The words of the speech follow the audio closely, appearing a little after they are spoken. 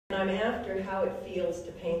I'm after how it feels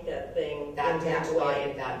to paint that thing that in that dandelion,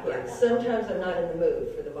 way. that bird. Yeah, sometimes I'm not in the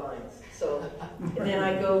mood for the vines. So then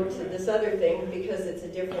I go to this other thing because it's a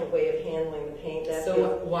different way of handling the paint.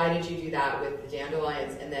 So why did you do that with the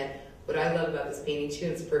dandelions? And then what I love about this painting too,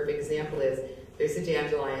 and it's a perfect example, is there's the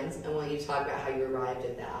dandelions, and I want you to talk about how you arrived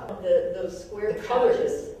at that. Those square the colors.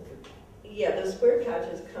 patches. Yeah, those square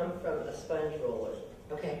patches come from a sponge roller.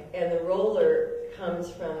 Okay. And the roller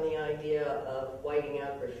comes from the idea of whiting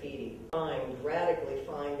out graffiti. Radically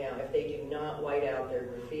fine now if they do not white out their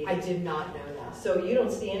graffiti. I did not know that. So you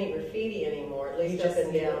don't see any graffiti anymore, at least up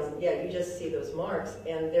and down. Yeah, you just see those marks,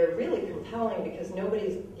 and they're really compelling because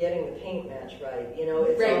nobody's getting the paint match right. You know,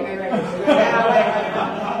 it's right.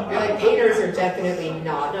 You're like, painters are definitely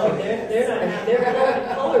not. No, they're not. They're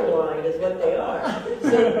colorblind, is what they are.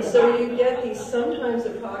 So you get these sometimes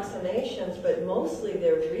approximations, but mostly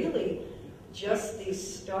they're really just these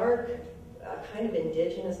stark, kind of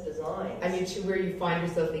indigenous designs. I mean, to where you find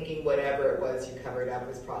yourself thinking whatever it was you covered up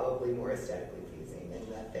was probably more aesthetically pleasing than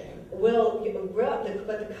that thing. Well,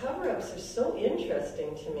 but the cover-ups are so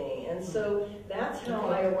interesting to me, and so that's how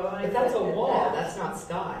I arrived. But that's a at wall. that. That's not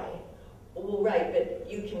sky. Well, right,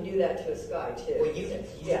 but you can do that to a sky too. Well, you can.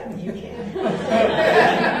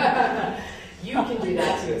 You can do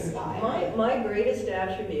that to a sky. My greatest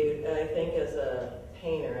attribute, I think, as a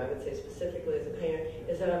painter, I would say specifically as a painter,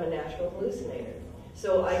 is that I'm a natural hallucinator.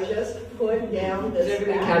 So I just put down this Did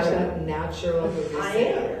everybody catch that? Natural hallucinator. I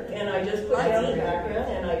am, and I just put down the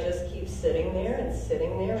background, and I just keep sitting there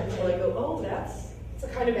until I go, oh, it's a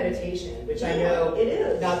kind of meditation, which I know, it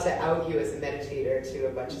is. Not to out you as a meditator to a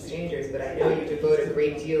bunch of strangers, but I know you devote a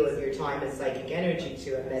great deal of your time and psychic energy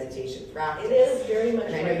to a meditation practice. It is very much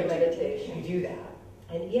like a meditation. You do that.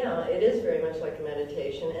 And yeah, it is very much like a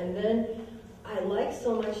meditation. And then I like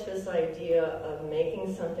so much this idea of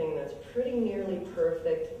making something that's pretty nearly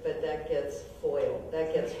perfect, but that gets foiled.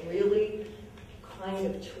 That gets really kind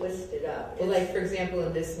of twisted up. Well, like, for example,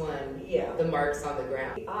 in this one, yeah, the marks on the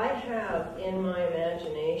ground. I have, in my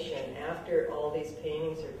imagination, after all these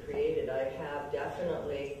paintings are created, I have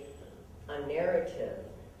definitely a narrative,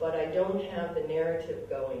 but I don't have the narrative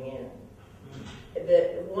going in.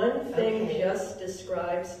 The one thing just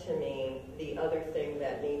describes to me the other thing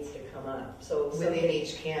that needs to come up. So within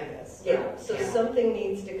each canvas. Yeah, so something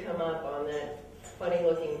needs to come up on that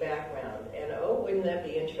funny-looking background. And oh, wouldn't that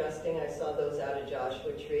be interesting? I saw those out of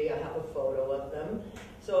Joshua Tree. I have a photo of them.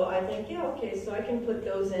 So I think, yeah, okay, so I can put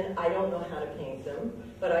those in. I don't know how to paint them,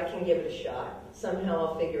 but I can give it a shot. Somehow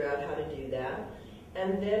I'll figure out how to do that.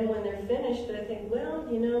 And then when they're finished, I think, well,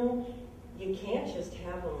 you know, you can't just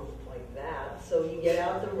have them like that. So you get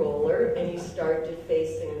out the roller and you start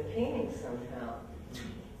defacing the painting somehow.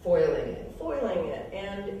 Foiling it. Foiling it.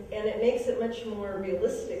 And it makes it much more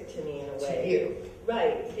realistic to me in a way. To you.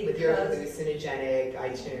 Right. Because with your hallucinogenic,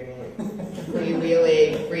 itinerant,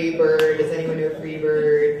 freewheeling, free bird, does anyone know free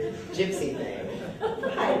bird? Gypsy thing.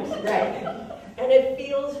 Right. And it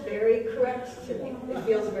feels very correct to me. It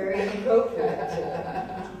feels very appropriate to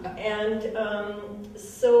me. And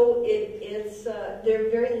so it's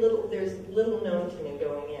there's little known to me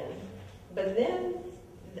going in. But then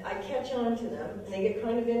I catch on to them, and they get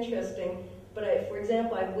kind of interesting. But for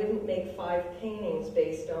example, I wouldn't make 5 paintings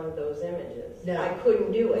based on those images. No. I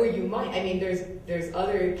couldn't do it. Well, you might. I mean, there's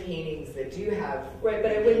other paintings that do have. Right,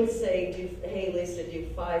 but I wouldn't say, hey, Lisa, do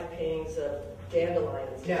 5 paintings of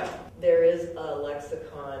dandelions. No. There is a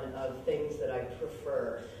lexicon of things that I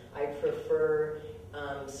prefer. I prefer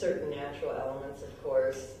certain natural elements, of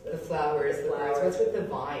course. The flowers, the flowers. What's with the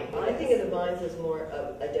vine? I think of the vines as more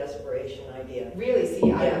of a desperation idea. Really?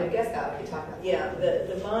 See, I would have guessed that. Okay, talk about that. Yeah,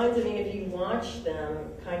 the vines, I mean, if you watch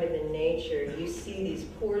them kind of in nature, you see these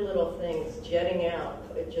poor little things jetting out,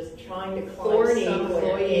 just trying to climb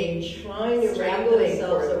somewhere, trying to wrap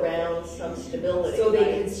themselves around some stability. So they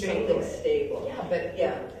can something stable. Yeah, but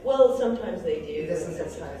yeah. Well, sometimes they do, and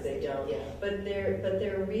sometimes they don't. Yeah. But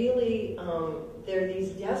they're really they're these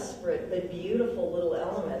desperate but beautiful little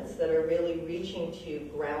elements that are really reaching to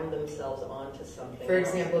ground themselves onto something. For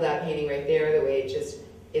example, that painting right there, the way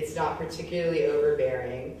it's not particularly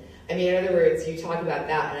overbearing. I mean, in other words, you talk about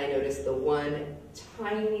that, and I noticed the one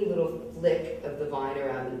tiny little flick of the vine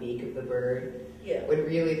around the beak of the bird. Yeah. When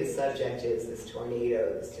really the subject is this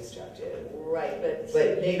tornado that's destructive. Right, but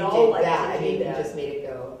they'd all like to do that. You just made it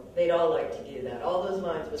go. They'd all like to do that. All those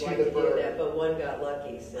vines would like to do that, but one got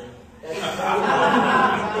lucky. So that's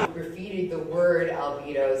graffitied the word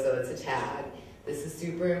albedo, so it's a tag. This is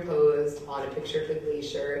superimposed on a picture of the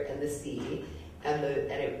glacier and the sea, and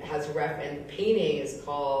it has and the painting is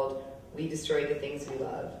called "We Destroy the Things We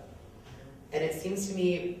Love." And it seems to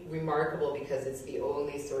me remarkable because it's the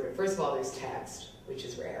only sort of, first of all, there's text, which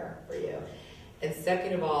is rare for you. And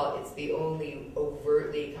second of all, it's the only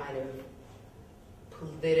overtly kind of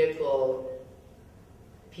political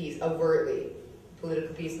piece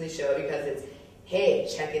in the show, because it's, hey,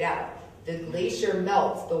 check it out. The glacier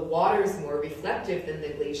melts, the water's more reflective than the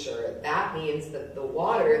glacier. That means that the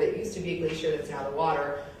water that used to be a glacier that's now the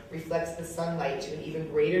water reflects the sunlight to an even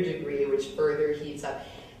greater degree, which further heats up.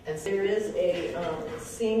 And so there is a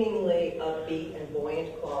seemingly upbeat and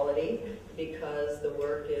buoyant quality because the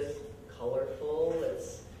work is colorful,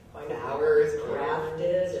 it's kind of flowers,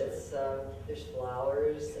 crafted, it's there's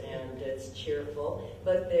flowers and it's cheerful,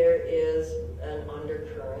 but there is an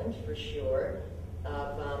undercurrent for sure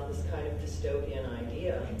of this kind of dystopian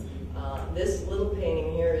idea. This little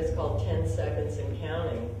painting here is called 10 Seconds and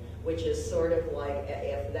Counting, which is sort of like,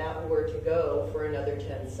 if that were to go for another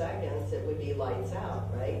 10 seconds, it would be lights out,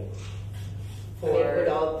 right? I mean, it would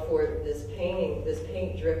all, for this paint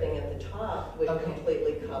dripping at the top would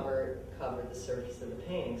completely cover the surface of the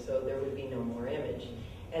painting, so there would be no more image.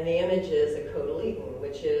 And the image is a cotyledon,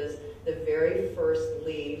 which is the very first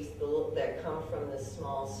leaves that come from this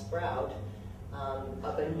small sprout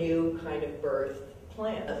of a new kind of birthed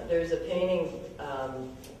plant. There's a painting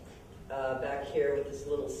back here with this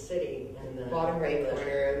little city in the bottom right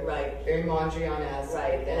corner, right, very Mondrian-esque.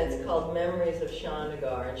 Right, and it's called Memories of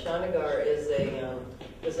Chandigarh. And Chandigarh is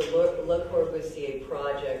a Le Corbusier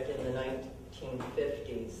project in the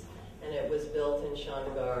 1950s, and it was built in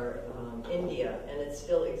Chandigarh, India, and it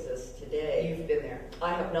still exists today. You've been there?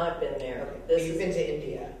 I have not been there. Okay. You've been to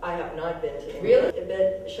India? I have not been to India. Really?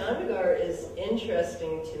 But Chandigarh is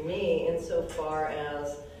interesting to me insofar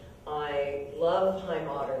as I love high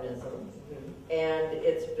modernism, and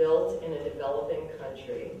it's built in a developing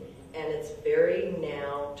country, and it's very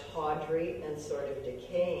now tawdry and sort of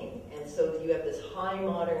decaying. And so you have this high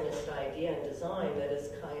modernist idea and design that is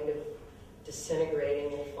kind of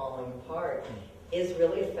disintegrating and falling apart. Is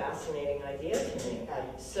really a fascinating idea to me.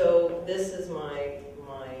 So this is my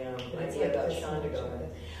idea about Chandigarh.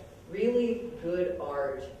 Really good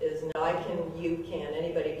art is,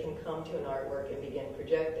 anybody can come to an artwork and begin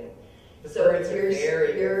projecting. So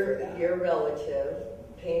your relative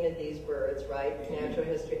painted these birds, right? Natural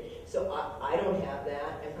history. So I don't have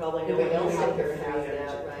that, and probably no one else out there has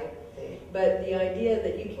that, right? But the idea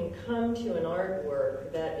that you can come to an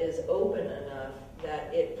artwork that is open enough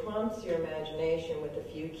that it prompts your imagination with a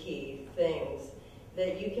few key things,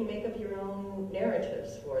 that you can make up your own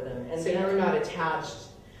narratives for them. And so you're not attached.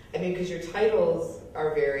 I mean, because your titles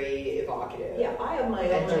are very evocative. Yeah, I have my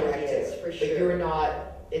own ideas, for sure. But you're not,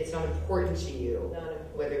 it's not important to you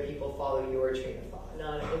whether people follow your train of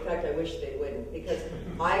thought. In fact, I wish they wouldn't, because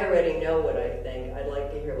I already know what I think. I'd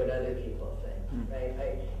like to hear what other people think,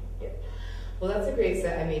 right? Well, that's a great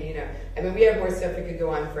set. I mean, we have more stuff we could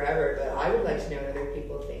go on forever, but I would like to know what other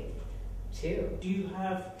people think, too. Do you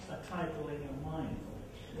have a title in your mind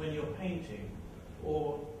when you're painting,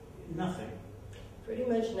 or nothing? Pretty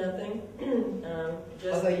much nothing.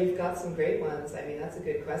 Although you've got some great ones. I mean, that's a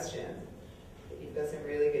good question. You've got some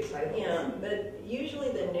really good titles. Yeah, but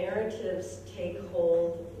usually the narratives take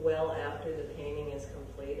hold well after the painting is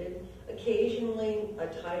completed. Occasionally, a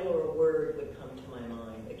title or a word would come to my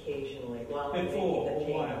mind, occasionally, while I'm making the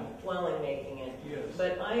painting. While I'm making it. Yes.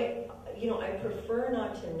 But I prefer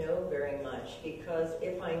not to know very much, because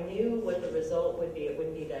if I knew what the result would be, it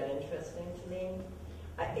wouldn't be that interesting to me.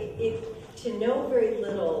 To know very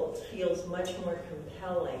little feels much more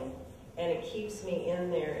compelling, and it keeps me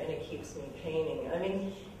in there, and it keeps me painting. I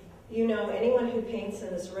mean, anyone who paints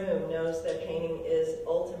in this room knows that painting is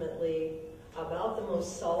ultimately about the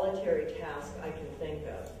most solitary task I can think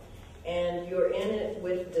of. And you're in it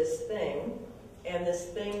with this thing, and this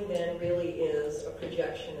thing then really is a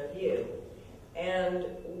projection of you. And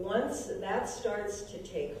once that starts to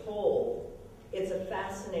take hold, it's a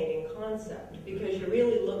fascinating concept, because you're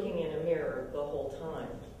really looking in a mirror the whole time.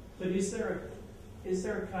 But is there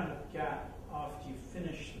a kind of gap after you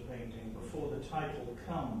finish the painting before the title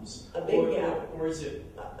comes? A big gap. Or is it?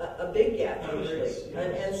 A big gap, usually. Yes.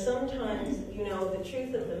 And sometimes, the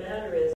truth of the matter is,